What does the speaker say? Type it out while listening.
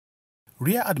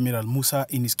Rear Admiral Musa,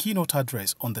 in his keynote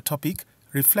address on the topic,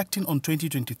 reflecting on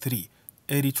 2023,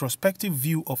 a retrospective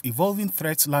view of evolving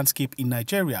threats landscape in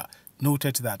Nigeria,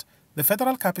 noted that the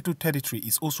Federal Capital Territory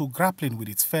is also grappling with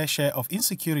its fair share of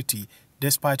insecurity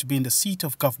despite being the seat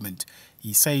of government.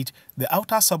 He said the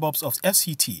outer suburbs of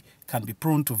FCT can be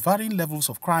prone to varying levels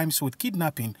of crimes, with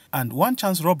kidnapping and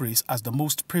one-chance robberies as the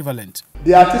most prevalent.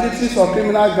 The activities of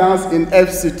criminal gangs in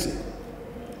FCT.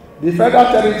 The Federal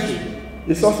Territory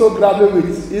is also grappling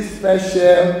with its fair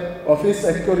share of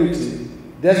insecurity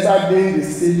despite being the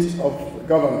seat of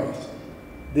government.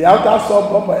 The outer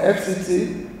suburb of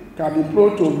FCT can be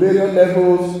prone to various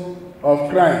levels of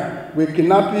crime, with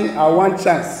kidnapping and one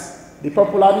chance, the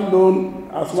popularly known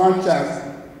as one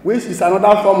chance, which is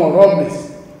another form of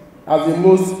robberies, as the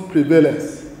most prevalent.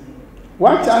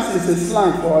 One chance is a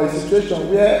slang for a situation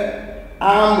where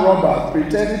armed robbers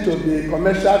pretending to be a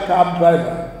commercial cab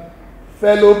driver,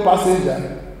 fellow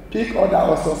passenger, pick order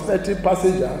or suspected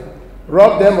passenger,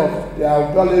 rob them of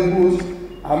their valuables,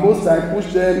 and most times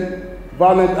push them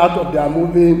violently out of their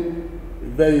moving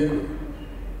vehicle.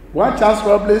 One chance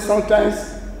robbery, sometimes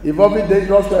involving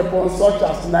dangerous weapons such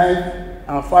as knives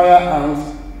and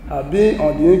firearms, have been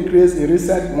on the increase in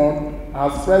recent months,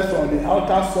 and spread from the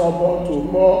outer suburb to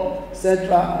more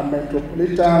central and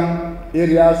metropolitan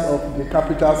areas of the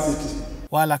capital city.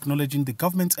 While acknowledging the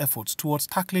government's efforts towards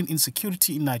tackling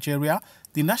insecurity in Nigeria,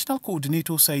 the national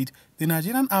coordinator said the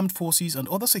Nigerian Armed Forces and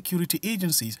other security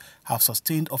agencies have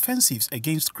sustained offensives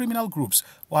against criminal groups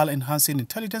while enhancing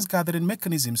intelligence gathering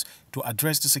mechanisms to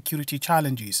address the security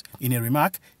challenges. In a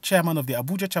remark, Chairman of the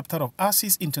Abuja Chapter of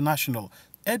ASIS International,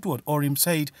 Edward Y.E.M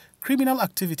said criminal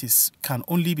activities can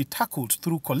only be tackled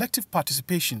through collective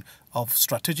participation of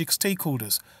strategic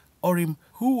stakeholders. Y.E.M,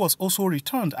 who was also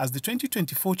returned as the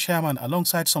 2024 chairman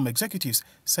alongside some executives,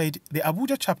 said the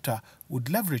Abuja chapter would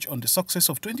leverage on the success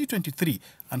of 2023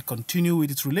 and continue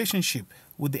with its relationship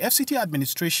with the FCT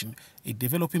administration in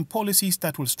developing policies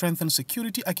that will strengthen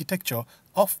security architecture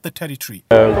of the territory.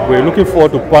 We're looking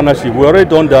forward to partnership. We already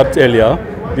done that earlier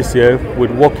this year with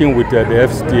working with the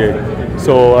FCTA.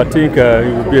 So I think it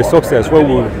will be a success where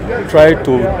we'll try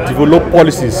to develop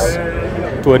policies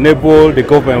to enable the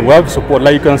government. We have support.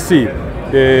 Like you can see,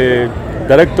 the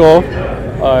director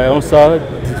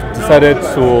ONSA decided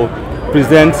to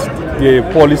present the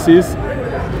policies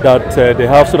that they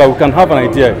have so that we can have an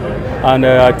idea. And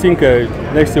I think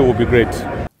next year will be great.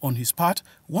 On his part,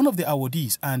 one of the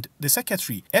awardees and the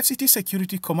secretary, FCT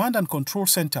Security Command and Control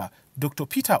Center, Dr.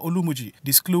 Peter Olumuji,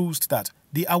 disclosed that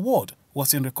the award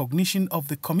was in recognition of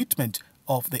the commitment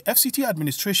of the FCT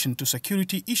administration to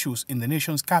security issues in the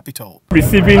nation's capital.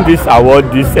 Receiving this award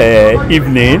this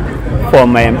evening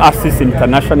from ASIS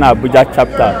International Abuja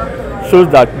Chapter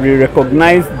shows that we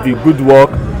recognize the good work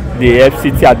the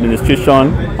FCT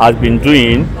administration has been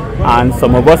doing, and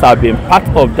some of us have been part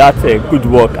of that good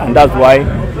work, and that's why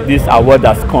this award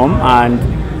has come, and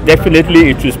definitely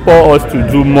it will spur us to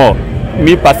do more.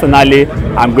 Me personally,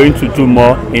 I'm going to do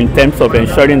more in terms of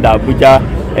ensuring that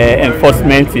Abuja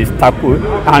enforcement is tackled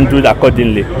and handled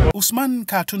accordingly. Usman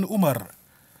Katun Umar,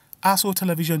 ASO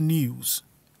Television News.